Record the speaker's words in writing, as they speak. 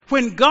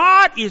When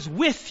God is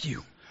with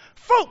you,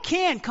 folk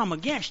can come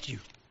against you,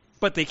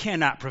 but they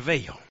cannot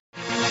prevail.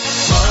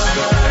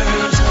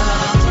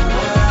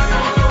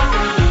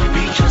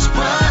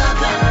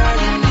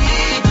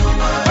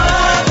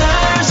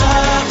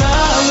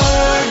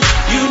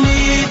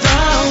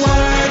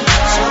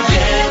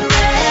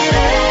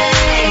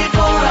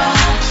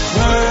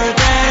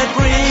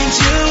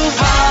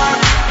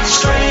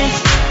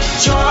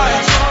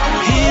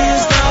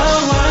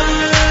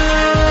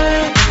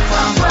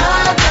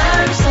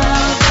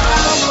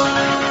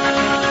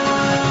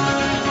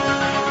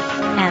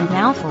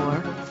 Now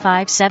for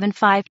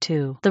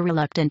 5752, The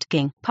Reluctant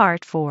King,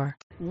 Part 4.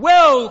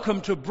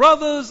 Welcome to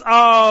Brothers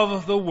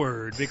of the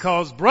Word,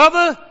 because,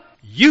 brother,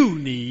 you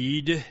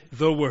need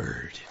the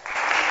Word.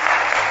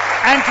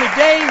 And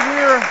today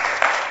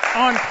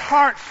we're on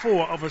Part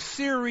 4 of a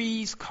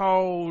series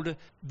called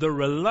The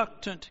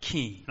Reluctant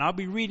King. And I'll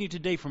be reading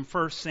today from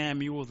 1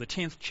 Samuel, the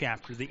 10th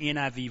chapter, the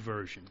NIV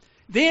version.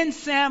 Then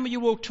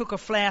Samuel took a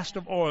flask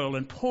of oil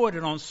and poured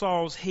it on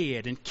Saul's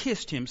head and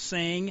kissed him,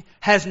 saying,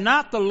 Has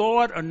not the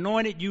Lord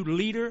anointed you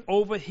leader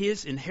over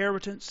his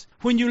inheritance?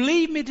 When you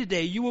leave me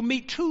today, you will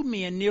meet two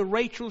men near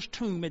Rachel's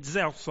tomb at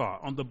Zelzah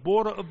on the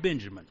border of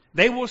Benjamin.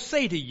 They will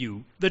say to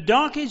you, The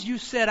donkeys you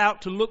set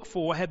out to look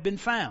for have been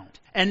found.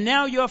 And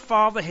now your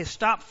father has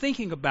stopped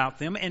thinking about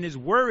them and is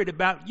worried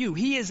about you.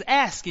 He is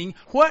asking,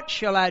 What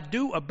shall I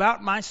do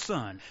about my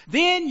son?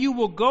 Then you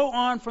will go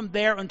on from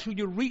there until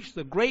you reach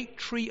the great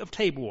tree of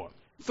Tabor.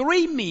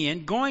 3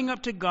 men going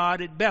up to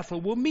God at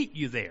Bethel will meet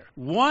you there.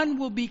 One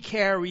will be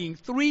carrying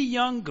 3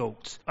 young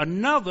goats,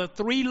 another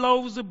 3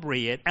 loaves of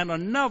bread, and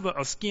another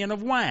a skin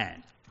of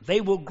wine.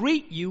 They will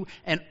greet you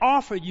and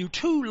offer you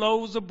 2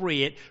 loaves of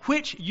bread,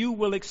 which you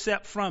will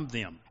accept from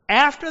them.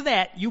 After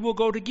that, you will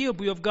go to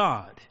Gibeah of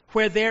God,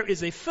 where there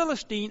is a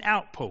Philistine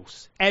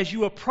outpost. As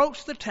you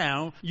approach the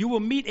town, you will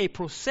meet a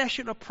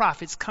procession of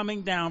prophets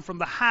coming down from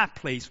the high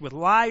place with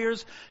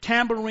lyres,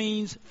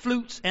 tambourines,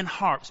 flutes, and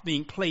harps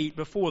being played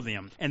before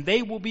them, and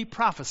they will be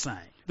prophesying.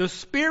 The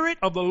Spirit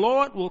of the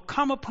Lord will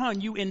come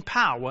upon you in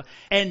power,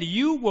 and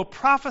you will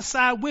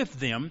prophesy with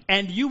them,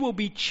 and you will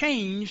be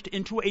changed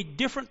into a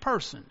different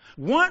person.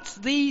 Once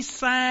these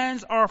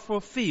signs are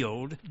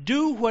fulfilled,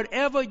 do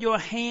whatever your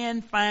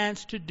hand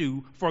finds to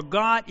do, for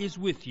God is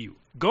with you.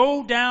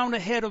 Go down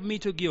ahead of me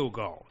to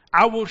Gilgal.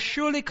 I will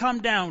surely come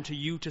down to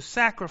you to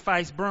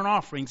sacrifice burnt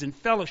offerings and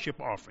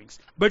fellowship offerings.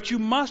 But you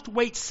must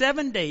wait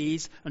 7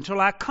 days until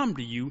I come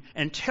to you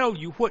and tell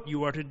you what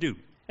you are to do.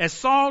 As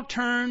Saul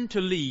turned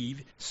to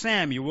leave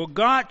Samuel,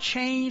 God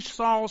changed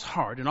Saul's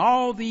heart, and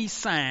all these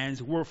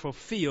signs were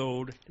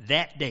fulfilled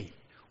that day.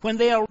 When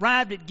they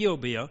arrived at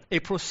Gibeah, a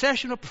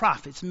procession of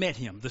prophets met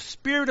him. The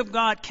Spirit of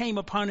God came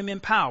upon him in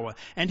power,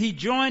 and he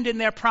joined in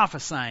their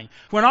prophesying.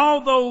 When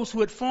all those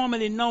who had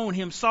formerly known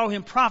him saw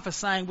him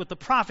prophesying with the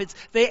prophets,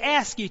 they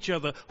asked each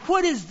other,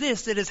 What is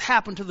this that has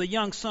happened to the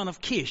young son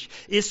of Kish?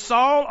 Is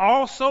Saul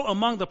also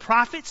among the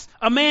prophets?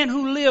 A man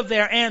who lived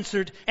there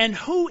answered, And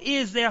who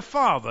is their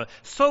father?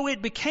 So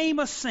it became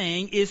a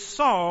saying, Is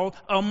Saul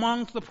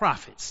among the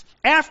prophets?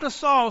 After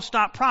Saul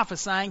stopped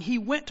prophesying, he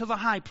went to the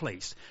high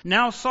place.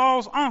 Now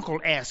Saul's uncle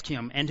asked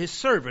him and his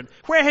servant,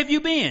 Where have you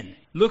been?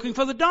 Looking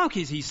for the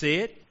donkeys, he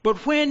said.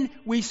 But when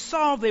we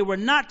saw they were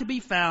not to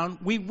be found,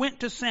 we went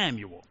to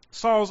Samuel.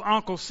 Saul's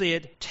uncle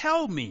said,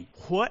 Tell me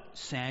what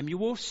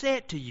Samuel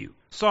said to you.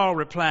 Saul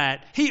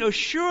replied, He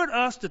assured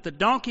us that the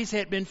donkeys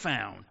had been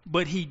found,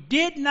 but he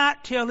did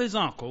not tell his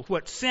uncle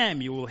what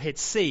Samuel had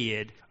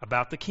said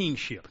about the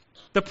kingship.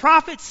 The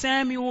prophet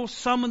Samuel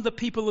summoned the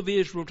people of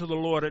Israel to the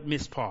Lord at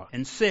Mizpah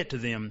and said to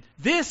them,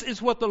 This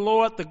is what the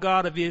Lord, the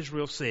God of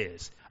Israel,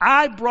 says.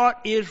 I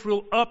brought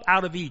Israel up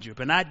out of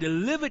Egypt, and I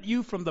delivered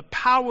you from the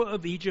power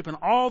of Egypt and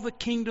all the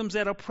kingdoms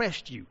that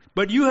oppressed you.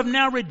 But you have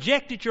now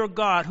rejected your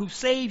God, who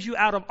saves you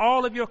out of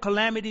all of your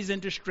calamities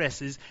and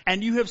distresses,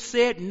 and you have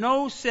said,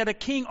 No, set a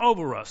king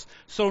over us.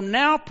 So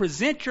now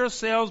present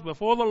yourselves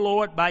before the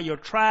Lord by your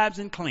tribes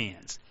and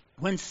clans.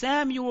 When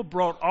Samuel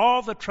brought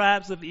all the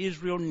tribes of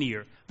Israel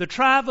near, the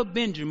tribe of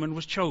Benjamin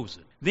was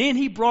chosen. Then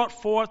he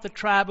brought forth the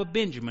tribe of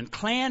Benjamin,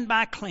 clan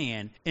by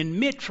clan, and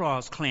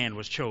Mitra's clan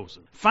was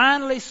chosen.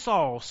 Finally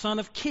Saul, son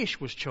of Kish,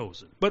 was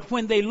chosen. But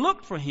when they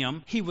looked for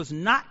him, he was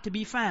not to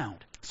be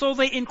found. So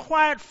they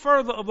inquired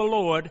further of the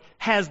Lord,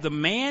 Has the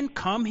man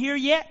come here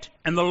yet?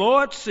 And the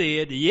Lord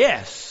said,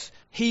 Yes,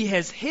 he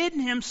has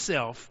hidden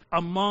himself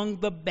among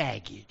the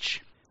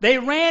baggage. They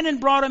ran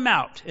and brought him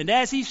out, and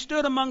as he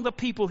stood among the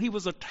people, he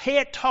was a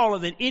head taller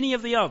than any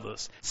of the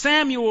others.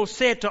 Samuel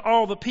said to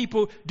all the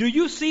people, Do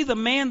you see the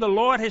man the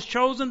Lord has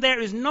chosen? There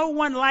is no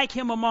one like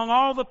him among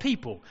all the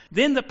people.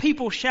 Then the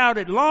people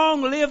shouted,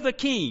 Long live the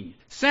king!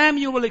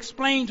 Samuel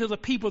explained to the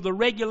people the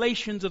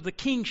regulations of the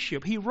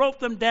kingship. He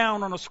wrote them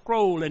down on a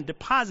scroll and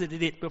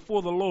deposited it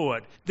before the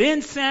Lord.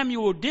 Then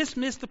Samuel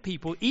dismissed the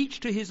people,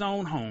 each to his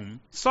own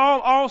home. Saul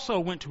also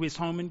went to his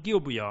home in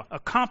Gibeah,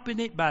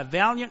 accompanied by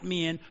valiant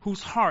men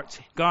whose hearts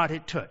God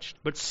had touched.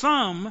 But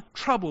some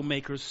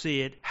troublemakers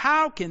said,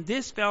 "How can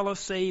this fellow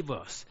save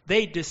us?"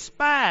 They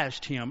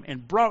despised him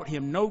and brought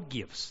him no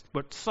gifts.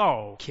 But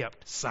Saul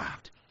kept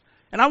silent.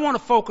 And I want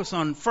to focus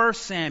on 1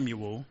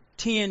 Samuel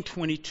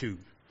 10:22.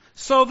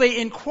 So they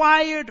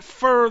inquired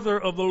further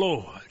of the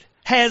Lord,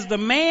 "Has the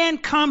man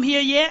come here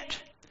yet?"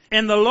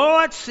 And the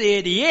Lord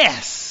said,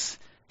 "Yes,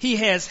 he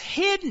has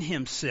hidden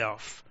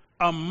himself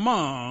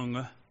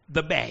among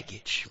the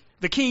baggage."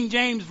 The King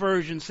James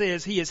Version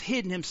says he has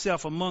hidden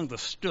himself among the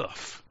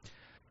stuff.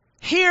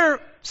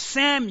 Here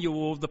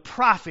Samuel the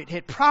prophet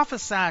had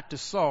prophesied to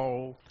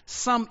Saul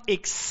some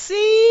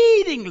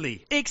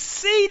exceedingly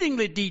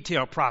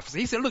detailed prophecy.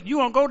 He said, "Look, you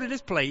want to go to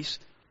this place.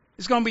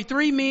 It's going to be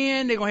 3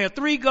 men. They're going to have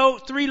 3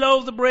 goats, 3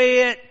 loaves of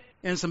bread,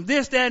 and some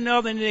this, that, and the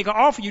other, and they're going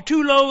to offer you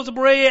 2 loaves of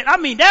bread." I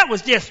mean, that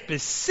was just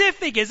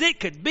specific as it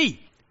could be.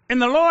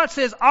 And the Lord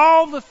says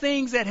all the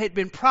things that had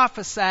been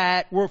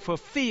prophesied were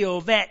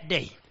fulfilled that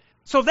day.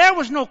 So there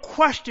was no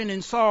question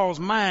in Saul's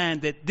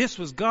mind that this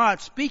was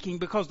God speaking,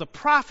 because the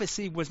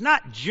prophecy was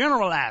not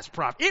generalized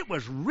prophecy. It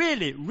was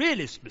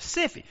really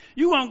specific.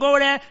 You want to go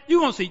there, you're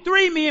going to see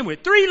 3 men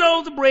with 3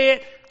 loaves of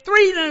bread,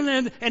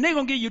 and they're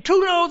going to give you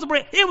 2 loaves of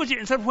bread. It was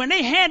just, so when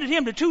they handed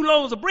him the 2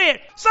 loaves of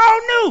bread,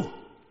 Saul knew.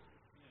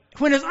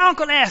 When his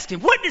uncle asked him,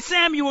 "What did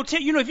Samuel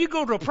tell you?" You know, if you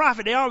go to a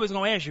prophet, they always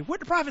going to ask you, "What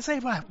did the prophet say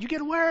about it? Did you get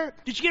a word?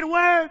 Did you get a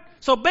word?"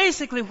 So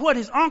basically what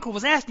his uncle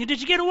was asking you,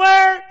 "Did you get a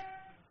word?"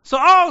 So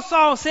all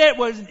Saul said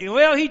was,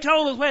 "Well, he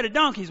told us where the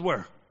donkeys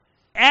were."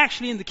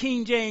 Actually, in the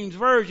King James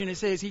Version, it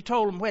says he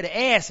told them where the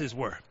asses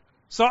were.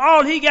 So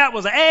all he got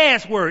was an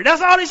ass word.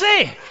 That's all he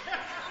said.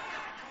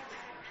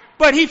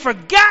 But he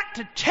forgot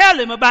to tell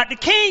him about the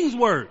king's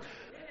word.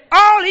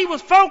 All he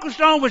was focused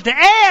on was the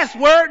ass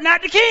word,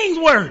 not the king's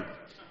word.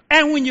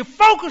 And when you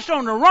focus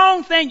on the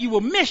wrong thing, you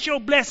will miss your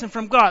blessing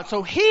from God.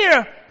 So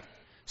here,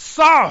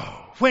 Saul,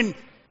 when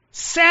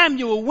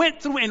Samuel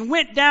went through and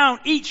went down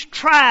each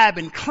tribe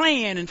and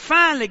clan and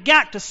finally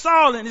got to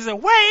Saul, and he said,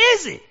 "Where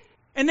is he?"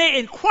 And they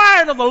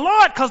inquired of the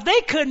Lord because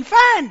they couldn't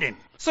find him.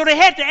 So they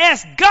had to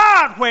ask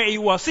God where he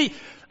was. See,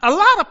 a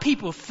lot of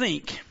people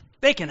think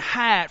they can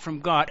hide from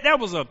God. There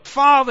was a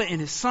father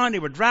and his son. They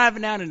were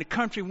driving down in the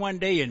country one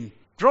day and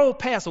drove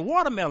past a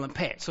watermelon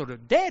patch. So the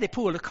daddy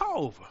pulled the car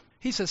over.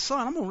 He said,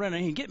 "Son, I'm going to run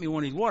down here and get me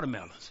one of these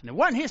watermelons." And it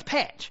wasn't his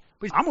patch.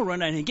 But I'm going to run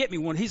down here and get me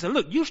one. He said,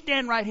 "Look, you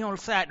stand right here on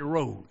the side of the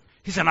road."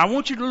 He said, "I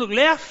want you to look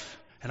left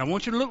and I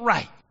want you to look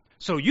right.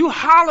 So you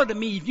holler to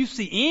me if you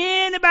see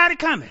anybody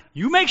coming.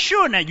 You make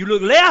sure now you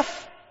look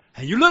left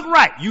and you look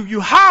right. You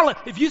holler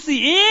if you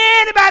see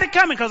anybody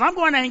coming, because I'm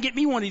going down and get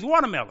me one of these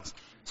watermelons."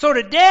 So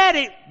the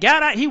daddy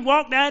got out. He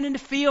walked down in the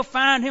field,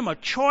 found him a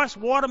choice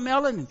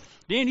watermelon, and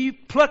then he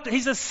plucked it.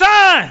 He said,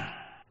 "Son."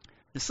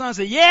 The son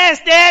said,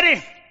 "Yes,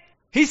 Daddy."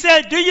 He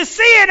said, "Do you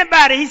see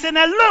anybody?" He said,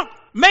 "Now look,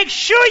 make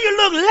sure you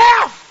look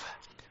left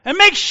and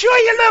make sure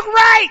you look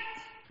right.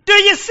 Do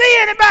you see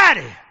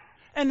anybody?"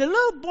 And the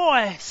little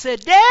boy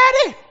said,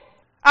 "Daddy,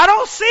 I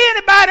don't see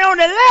anybody on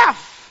the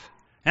left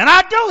and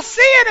I don't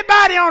see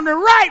anybody on the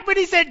right." But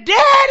he said,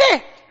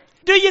 "Daddy,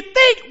 do you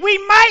think we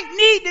might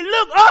need to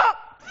look up?"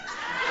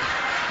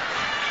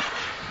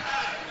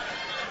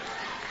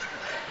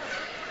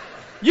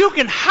 You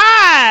can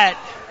hide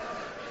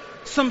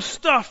some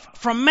stuff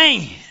from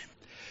man.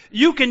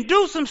 You can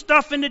do some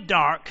stuff in the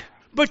dark,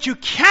 but you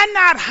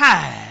cannot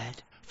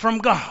hide from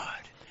God.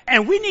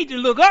 And we need to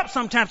look up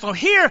sometimes. So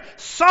here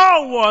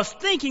Saul was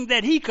thinking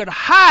that he could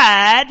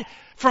hide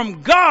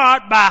from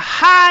God by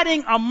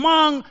hiding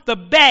among the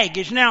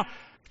baggage. Now,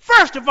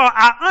 first of all,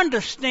 I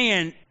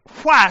understand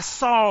why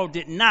Saul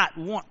did not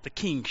want the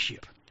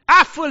kingship.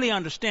 I fully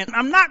understand.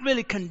 I'm not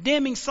really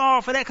condemning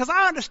Saul for that, because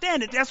I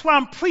understand it. That's why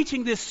I'm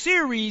preaching this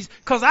series,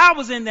 because I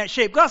was in that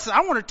shape. God said,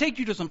 "I want to take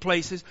you to some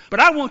places, but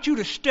I want you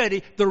to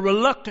study the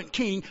reluctant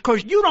king,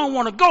 because you don't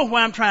want to go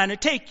where I'm trying to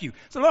take you."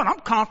 So, Lord, I'm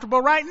comfortable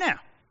right now.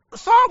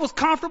 Saul was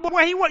comfortable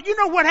where he was. You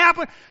know what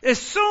happened? As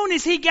soon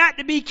as he got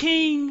to be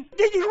king,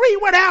 did you read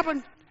what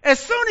happened?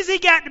 As soon as he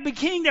got to be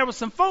king, there were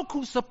some folk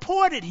who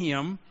supported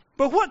him.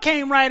 But what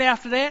came right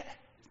after that?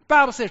 The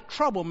Bible says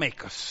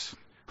troublemakers.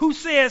 Who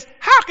says,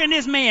 "How can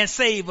this man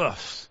save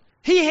us?"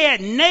 He had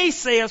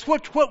naysayers,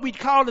 what we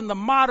call in the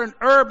modern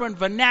urban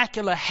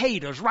vernacular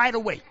haters, right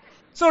away.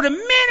 So the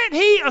minute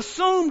he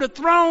assumed the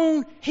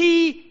throne,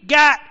 he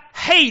got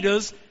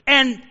haters.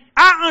 And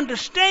I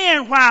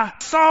understand why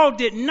Saul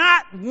did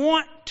not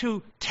want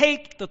to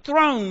take the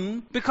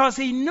throne, because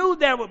he knew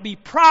there would be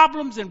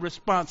problems and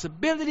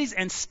responsibilities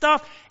and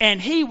stuff,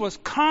 and he was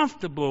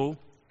comfortable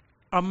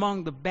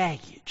among the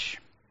baggage.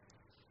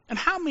 And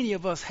how many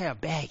of us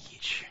have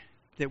baggage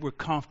that we're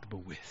comfortable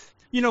with?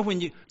 You know, when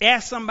you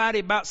ask somebody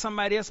about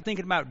somebody else,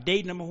 thinking about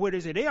dating them or what, they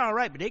say, "They all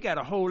right, but they got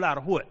a whole lot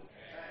of what?"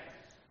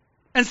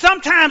 And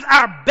sometimes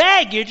our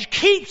baggage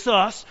keeps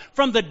us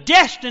from the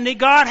destiny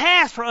God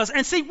has for us.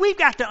 And see, we've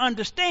got to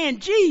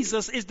understand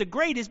Jesus is the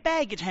greatest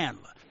baggage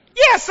handler.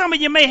 Yeah, some of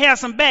you may have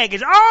some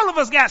baggage. All of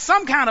us got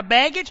some kind of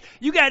baggage.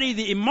 You got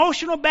either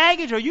emotional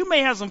baggage or you may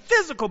have some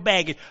physical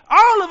baggage.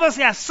 All of us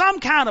got some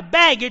kind of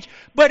baggage,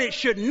 but it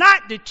should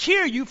not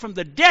deter you from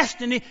the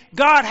destiny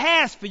God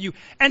has for you.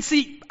 And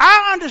see,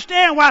 I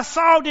understand why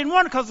Saul didn't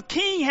want it, because the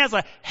king has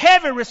a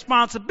heavy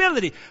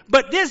responsibility.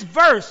 But this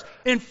verse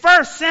in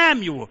 1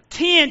 Samuel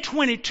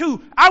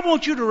 10:22, I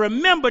want you to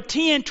remember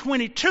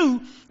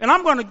 10:22, and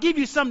I'm going to give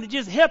you something to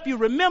just help you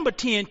remember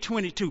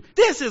 10:22.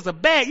 This is a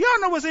bag.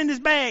 Y'all know what's in this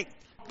bag?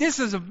 This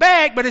is a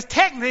bag, but it's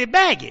technically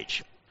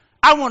baggage.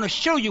 I want to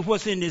show you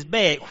what's in this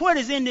bag. What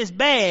is in this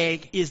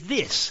bag is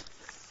this.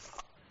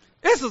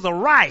 This is a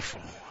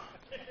rifle.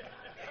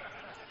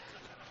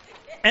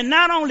 And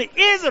not only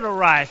is it a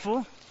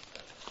rifle,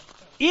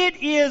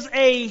 it is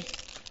a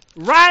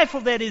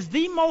rifle that is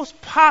the most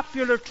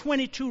popular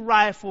 .22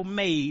 rifle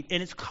made,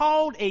 and it's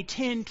called a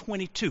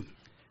 10-22.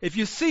 If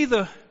you see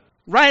the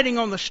writing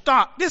on the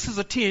stock, this is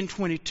a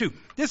 10-22.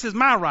 This is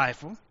my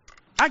rifle.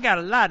 I got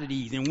a lot of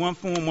these in one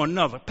form or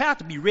another.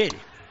 Pastor, be ready.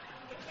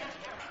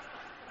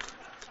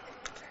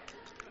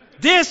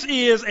 This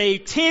is a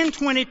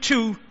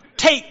 10-22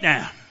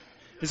 takedown.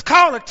 It's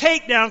called a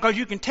takedown because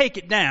you can take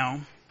it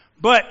down.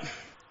 But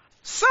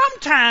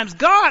sometimes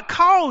God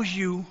calls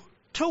you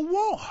to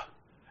war.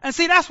 And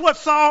see, that's what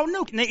Saul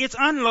knew. It's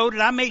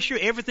unloaded. I make sure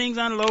everything's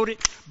unloaded.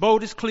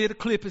 Bolt is clear. The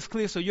clip is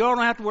clear. So y'all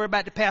don't have to worry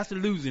about the pastor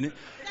losing it.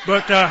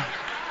 But,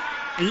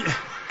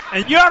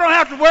 and y'all don't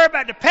have to worry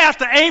about the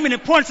pastor aiming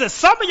and pointing. Says,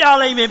 some of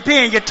y'all ain't been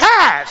paying your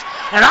tithes.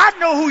 And I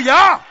know who you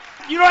are.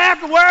 You don't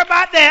have to worry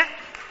about that.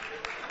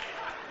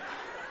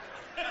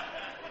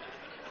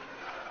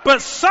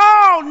 But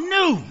Saul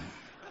knew.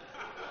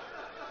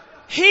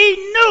 He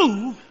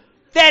knew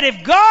that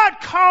if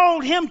God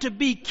called him to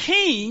be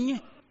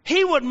king,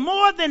 he would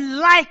more than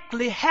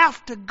likely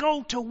have to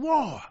go to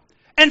war.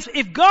 And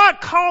if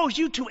God calls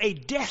you to a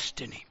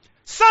destiny,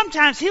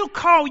 sometimes he'll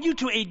call you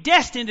to a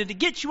destiny to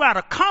get you out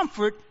of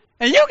comfort,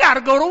 and you got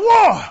to go to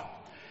war.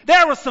 There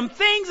are some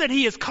things that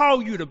he has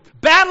called you to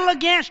battle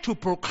against, to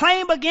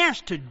proclaim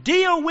against, to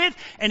deal with,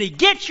 and he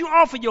gets you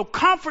off of your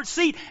comfort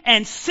seat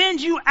and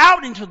sends you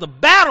out into the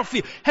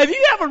battlefield. Have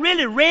you ever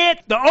really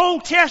read the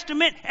Old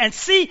Testament and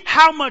see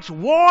how much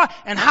war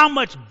and how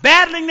much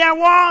battling there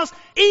was?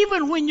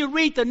 Even when you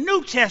read the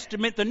New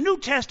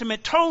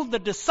Testament told the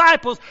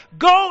disciples,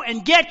 go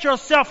and get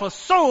yourself a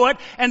sword.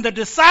 And the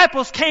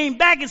disciples came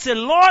back and said,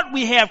 Lord,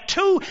 we have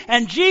two.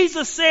 And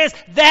Jesus says,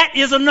 that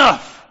is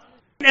enough.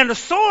 And the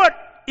sword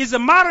is a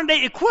modern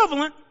day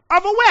equivalent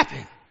of a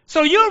weapon.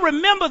 So you'll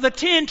remember the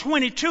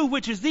 10-22,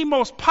 which is the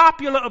most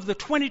popular of the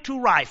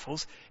 .22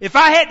 rifles. If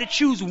I had to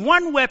choose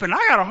one weapon,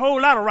 I got a whole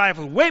lot of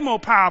rifles, way more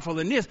powerful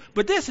than this,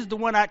 but this is the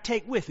one I'd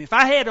take with me. If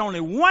I had only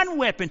one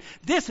weapon,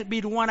 this would be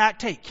the one I'd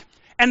take.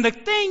 And the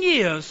thing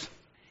is,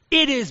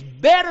 it is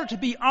better to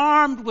be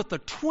armed with a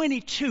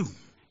 .22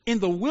 in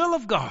the will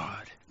of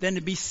God than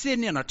to be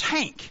sitting in a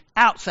tank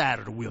outside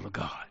of the will of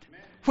God.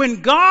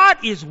 When God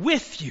is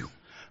with you,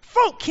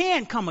 folk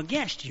can come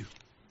against you,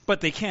 but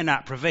they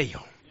cannot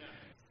prevail.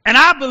 And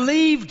I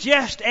believe,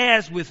 just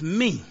as with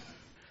me,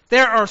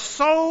 there are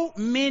so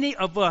many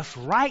of us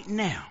right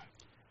now,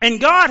 and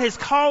God has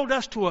called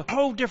us to a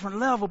whole different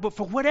level, but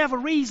for whatever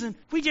reason,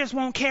 we just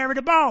won't carry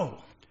the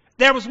ball.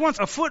 There was once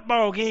a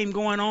football game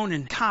going on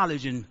in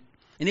college, and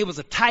it was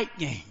a tight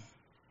game.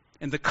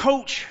 And the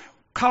coach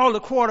called the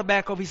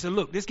quarterback over. He said,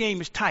 look, this game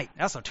is tight.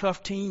 That's a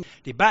tough team.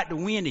 They're about to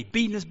win. They're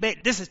beating us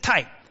back. This is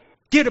tight.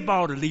 Give the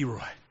ball to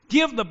Leroy.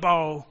 Give the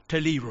ball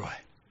to Leroy.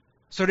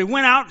 So they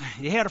went out.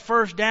 They had a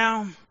first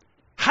down,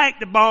 hiked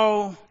the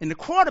ball, and the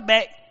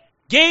quarterback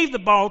gave the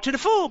ball to the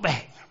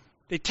fullback.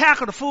 They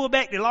tackled the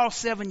fullback. They lost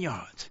 7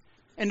 yards.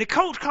 And the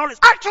coach called it,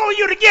 I told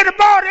you to give the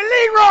ball to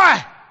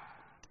Leroy.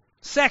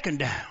 Second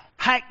down,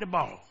 hiked the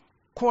ball.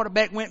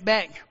 Quarterback went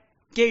back,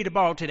 gave the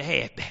ball to the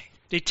halfback.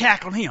 They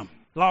tackled him,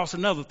 lost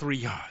another 3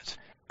 yards.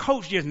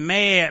 Coach just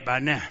mad by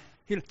now.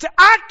 He said,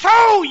 I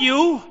told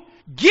you,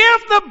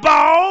 give the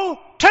ball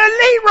to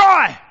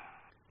Leroy.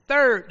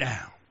 Third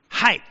down,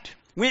 hiked,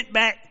 went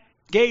back,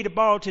 gave the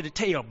ball to the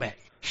tailback.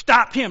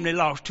 Stopped him, they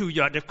lost 2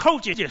 yards. The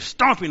coach is just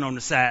stomping on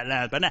the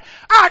sidelines by now.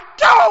 I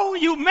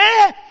told you,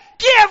 man,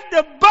 give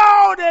the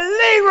ball to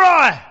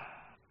Leroy.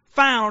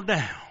 Final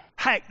down,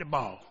 hiked the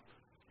ball.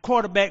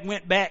 Quarterback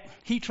went back.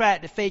 He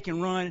tried to fake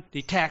and run.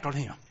 They tackled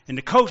him. And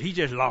the coach, he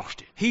just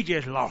lost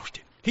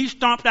it. He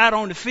stomped out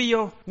on the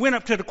field, went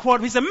up to the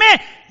quarterback. He said, man,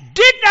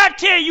 didn't I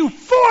tell you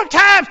 4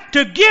 times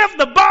to give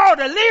the ball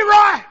to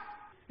Leroy?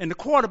 And the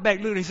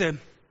quarterback looked and said,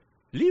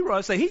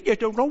 Leroy said, he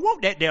just don't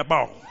want that there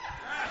ball.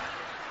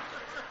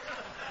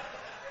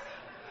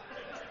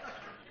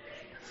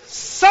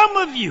 Some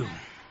of you,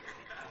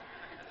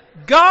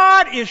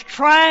 God is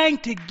trying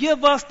to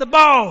give us the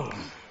ball.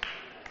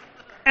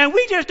 And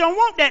we just don't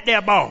want that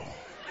there ball.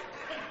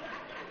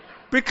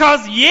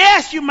 Because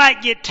yes, you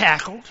might get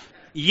tackled.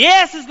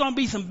 Yes, there's going to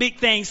be some big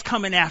things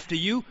coming after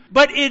you,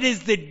 but it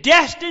is the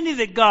destiny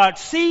that God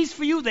sees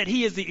for you, that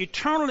he is the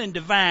eternal and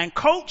divine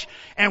coach.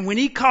 And when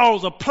he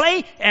calls a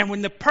play, and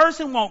when the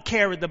person won't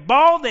carry the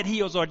ball that he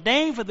has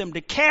ordained for them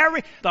to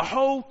carry, the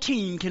whole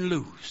team can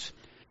lose.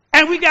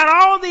 And we got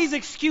all these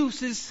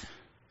excuses.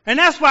 And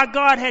that's why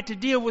God had to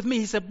deal with me.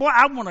 He said, boy,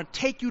 I want to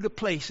take you to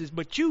places,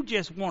 but you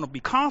just want to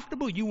be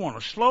comfortable. You want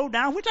to slow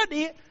down, which I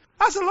did.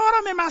 I said, Lord,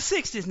 I'm in my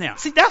 60s now.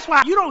 See, that's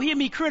why you don't hear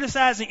me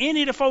criticizing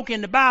any of the folk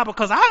in the Bible,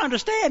 because I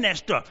understand that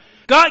stuff.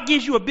 God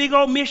gives you a big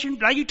old mission.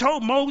 Like you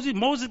told Moses.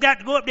 Moses got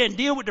to go up there and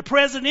deal with the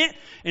president.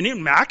 And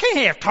then, I can't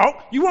have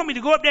talk. You want me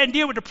to go up there and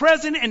deal with the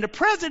president? And the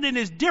president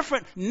is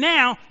different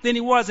now than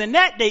he was in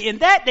that day. In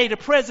that day, the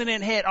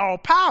president had all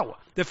power.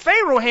 The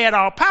Pharaoh had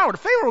all power. The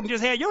Pharaoh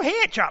just had your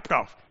head chopped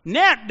off.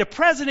 Now, the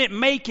president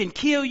may can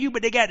kill you,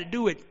 but they got to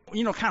do it,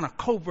 kind of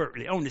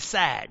covertly on the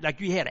side, like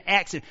you had an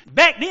accident.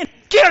 Back then,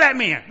 kill that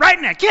man right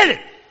now, kill it.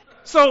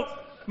 So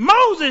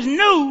Moses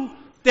knew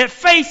that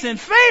facing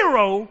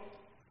Pharaoh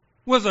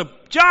was a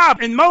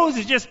job, and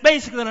Moses just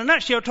basically in a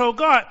nutshell told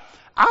God,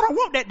 I don't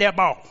want that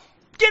ball.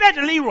 Get that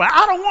to Leroy.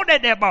 I don't want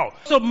that ball.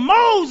 So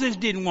Moses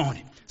didn't want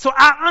it. So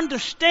I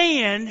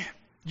understand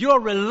your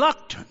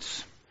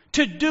reluctance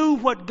to do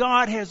what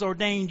God has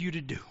ordained you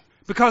to do.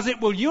 Because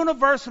it will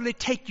universally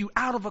take you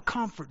out of a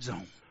comfort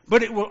zone.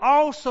 But it will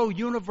also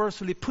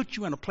universally put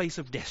you in a place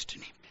of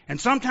destiny. And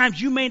sometimes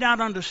you may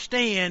not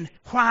understand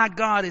why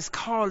God is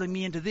calling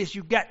me into this.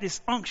 You've got this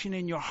unction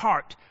in your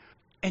heart.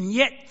 And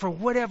yet, for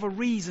whatever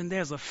reason,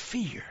 there's a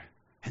fear.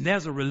 And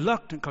there's a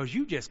reluctance because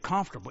you're just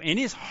comfortable. And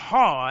it's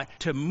hard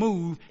to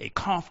move a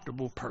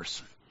comfortable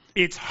person.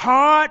 It's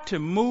hard to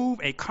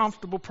move a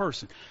comfortable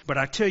person. But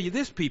I tell you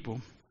this,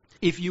 people,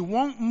 if you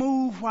won't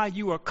move while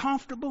you are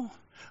comfortable,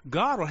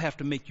 God will have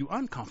to make you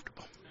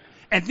uncomfortable.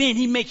 And then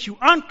he makes you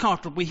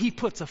uncomfortable. He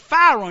puts a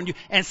fire on you.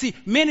 And see,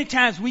 many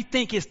times we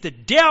think it's the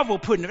devil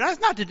putting it. That's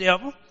not the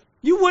devil.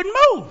 You wouldn't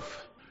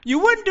move. You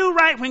wouldn't do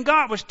right when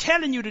God was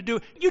telling you to do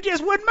it. You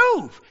just wouldn't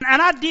move.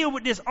 And I deal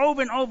with this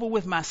over and over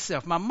with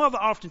myself. My mother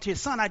often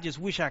tells, son, I just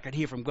wish I could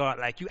hear from God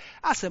like you.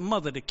 I said,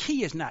 Mother, the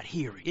key is not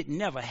hearing. It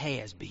never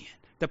has been.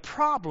 The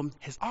problem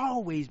has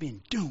always been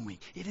doing.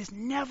 It has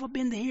never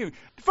been the hearing.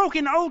 The folk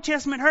in the Old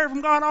Testament heard from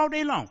God all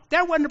day long.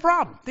 That wasn't the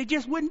problem. They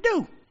just wouldn't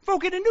do.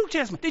 Folk in the New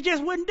Testament, they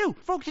just wouldn't do.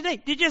 Folk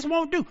today, they just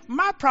won't do.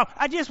 My problem,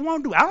 I just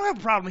won't do. I don't have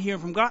a problem hearing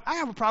from God. I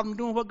have a problem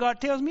doing what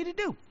God tells me to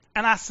do.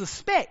 And I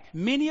suspect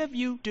many of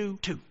you do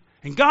too.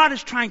 And God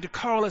is trying to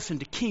call us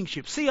into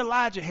kingship. See,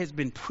 Elijah has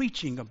been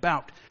preaching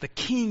about the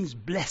king's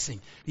blessing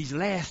these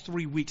last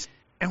 3 weeks.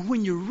 And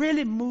when you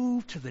really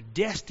move to the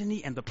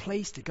destiny and the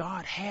place that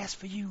God has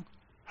for you,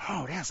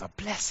 oh, there's a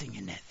blessing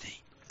in that thing.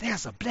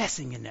 There's a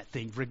blessing in that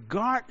thing,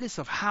 regardless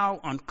of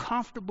how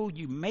uncomfortable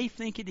you may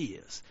think it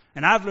is.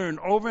 And I've learned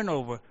over and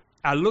over,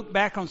 I look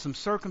back on some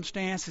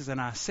circumstances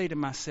and I say to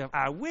myself,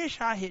 I wish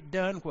I had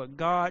done what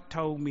God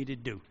told me to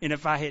do. And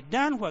if I had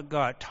done what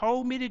God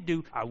told me to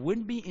do, I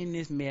wouldn't be in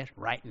this mess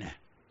right now.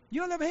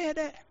 You all ever had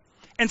that?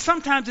 And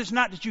sometimes it's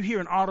not that you hear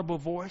an audible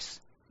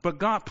voice, but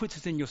God puts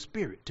it in your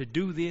spirit to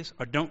do this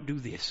or don't do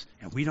this.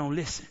 And we don't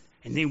listen.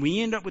 And then we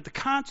end up with the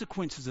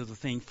consequences of the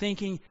thing,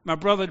 thinking, my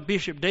brother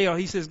Bishop Dale,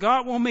 he says,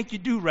 God won't make you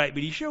do right,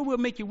 but he sure will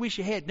make you wish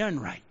you had done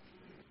right.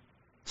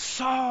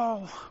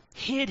 Saul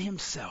hid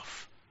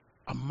himself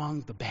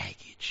among the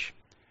baggage.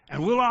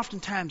 And we'll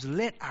oftentimes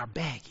let our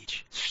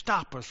baggage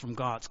stop us from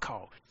God's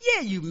call.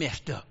 Yeah, you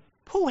messed up.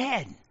 Who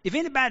hadn't? If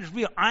anybody's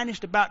real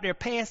honest about their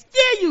past,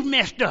 yeah, you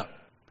messed up.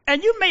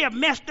 And you may have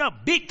messed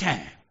up big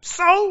time.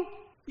 So,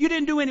 you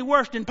didn't do any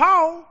worse than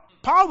Paul.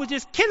 Paul was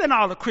just killing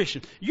all the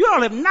Christians. You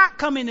all have not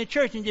come into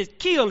church and just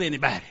killed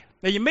anybody.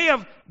 Now, you may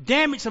have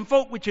damaged some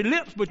folk with your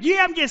lips, but you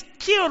haven't just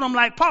killed them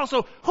like Paul.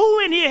 So who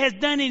in here has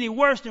done any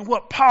worse than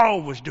what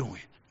Paul was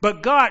doing?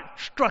 But God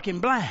struck him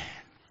blind.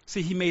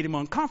 See, he made him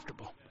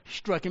uncomfortable. He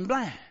struck him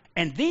blind.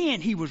 And then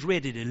he was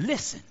ready to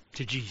listen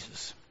to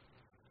Jesus.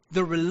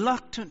 The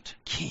reluctant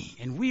king.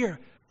 And we are,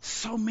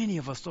 so many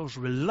of us, those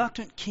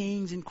reluctant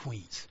kings and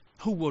queens,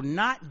 who will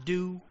not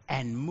do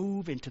and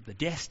move into the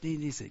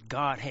destinies that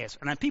God has.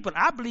 And people,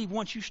 I believe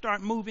once you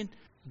start moving,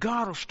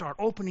 God will start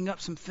opening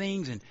up some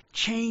things and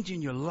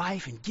changing your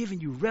life and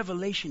giving you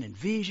revelation and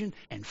vision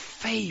and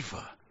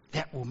favor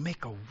that will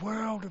make a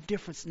world of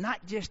difference,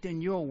 not just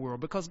in your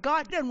world, because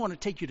God doesn't want to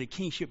take you to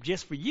kingship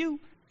just for you.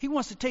 He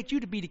wants to take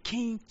you to be the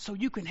king so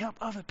you can help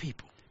other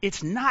people.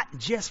 It's not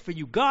just for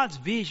you. God's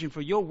vision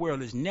for your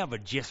world is never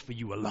just for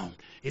you alone.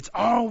 It's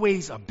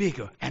always a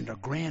bigger and a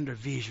grander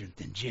vision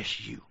than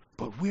just you.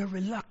 But we're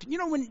reluctant. You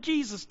know, when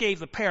Jesus gave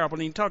the parable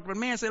and he talked about a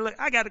man said, look,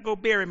 I got to go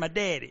bury my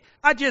daddy.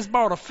 I just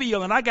bought a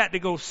field and I got to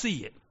go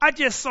see it. I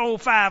just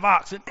sold 5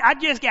 oxen. I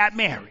just got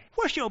married.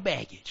 What's your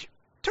baggage?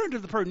 Turn to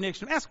the person next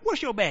to him. Ask,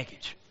 what's your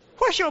baggage?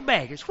 What's your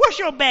baggage? What's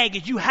your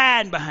baggage you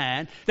hiding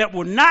behind that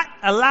will not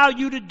allow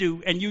you to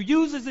do and you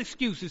use as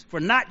excuses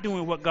for not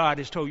doing what God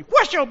has told you?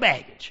 What's your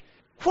baggage?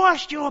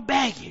 What's your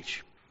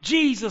baggage?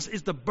 Jesus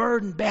is the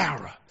burden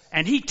bearer.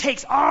 And he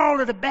takes all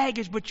of the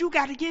baggage, but you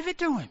got to give it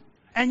to him.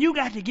 And you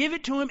got to give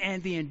it to him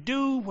and then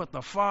do what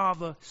the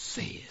Father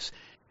says.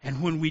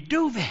 And when we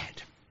do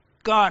that,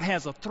 God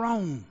has a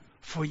throne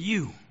for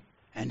you,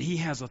 and he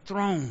has a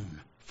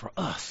throne for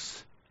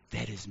us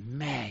that is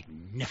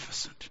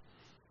magnificent.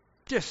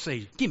 Just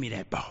say, give me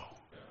that ball.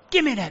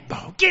 Give me that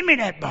ball. Give me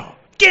that ball.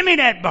 Give me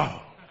that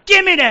ball.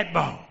 Give me that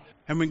ball.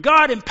 And when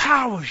God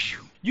empowers you,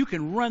 you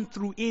can run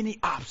through any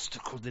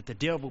obstacle that the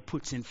devil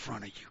puts in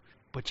front of you.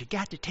 But you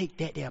got to take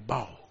that there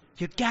ball.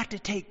 You got to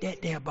take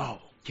that there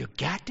ball. You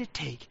got to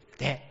take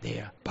that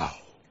there ball.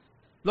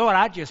 Lord,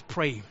 I just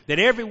pray that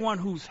everyone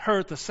who's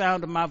heard the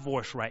sound of my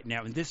voice right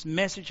now, and this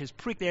message has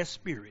pricked their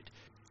spirit,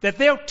 that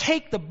they'll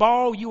take the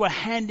ball you are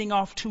handing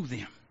off to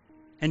them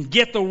and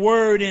get the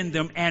word in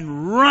them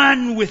and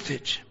run with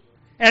it.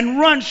 And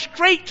run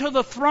straight to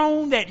the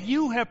throne that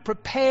you have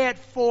prepared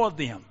for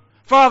them.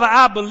 Father,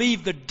 I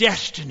believe the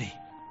destiny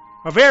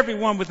of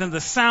everyone within the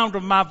sound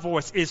of my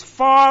voice is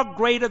far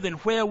greater than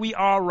where we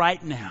are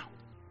right now.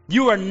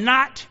 You are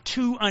not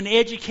too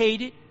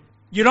uneducated.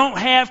 You don't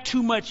have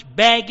too much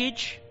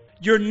baggage.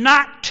 You're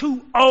not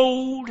too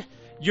old.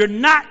 You're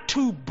not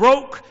too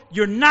broke.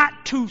 You're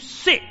not too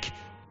sick.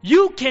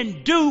 You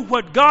can do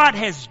what God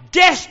has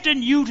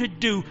destined you to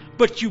do,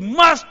 but you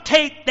must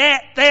take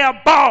that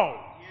there ball.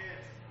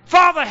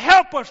 Father,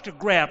 help us to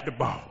grab the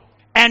ball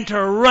and to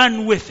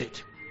run with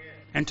it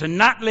and to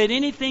not let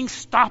anything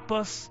stop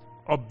us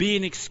or be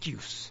an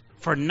excuse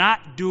for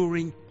not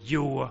doing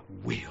your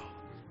will.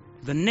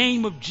 In the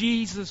name of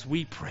Jesus,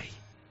 we pray.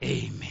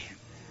 Amen.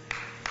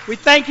 We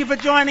thank you for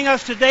joining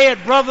us today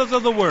at Brothers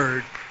of the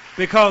Word,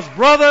 because,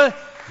 brother,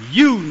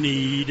 you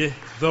need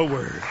the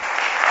Word.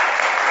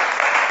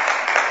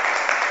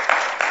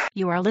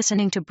 You are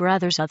listening to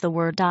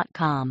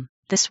brothersoftheword.com.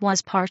 This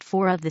was part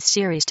 4 of the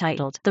series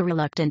titled The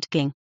Reluctant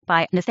King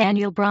by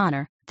Nathaniel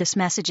Bronner. This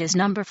message is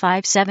number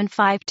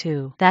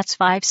 5752. That's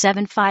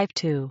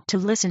 5752. To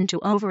listen to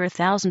over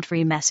 1,000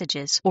 free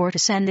messages or to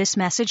send this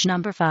message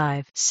number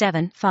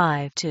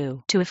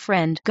 5752 to a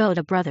friend, go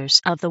to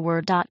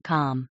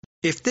brothersoftheword.com.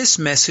 If this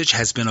message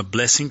has been a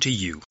blessing to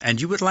you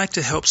and you would like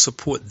to help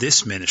support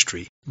this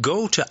ministry,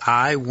 go to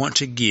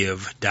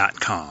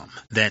iwanttogive.com.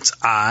 That's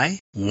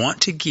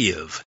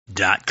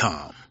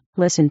iwanttogive.com.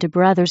 Listen to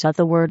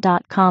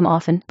brothersoftheword.com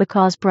often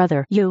because,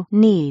 brother, you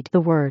need the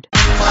word.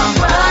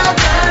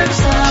 Brothers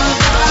of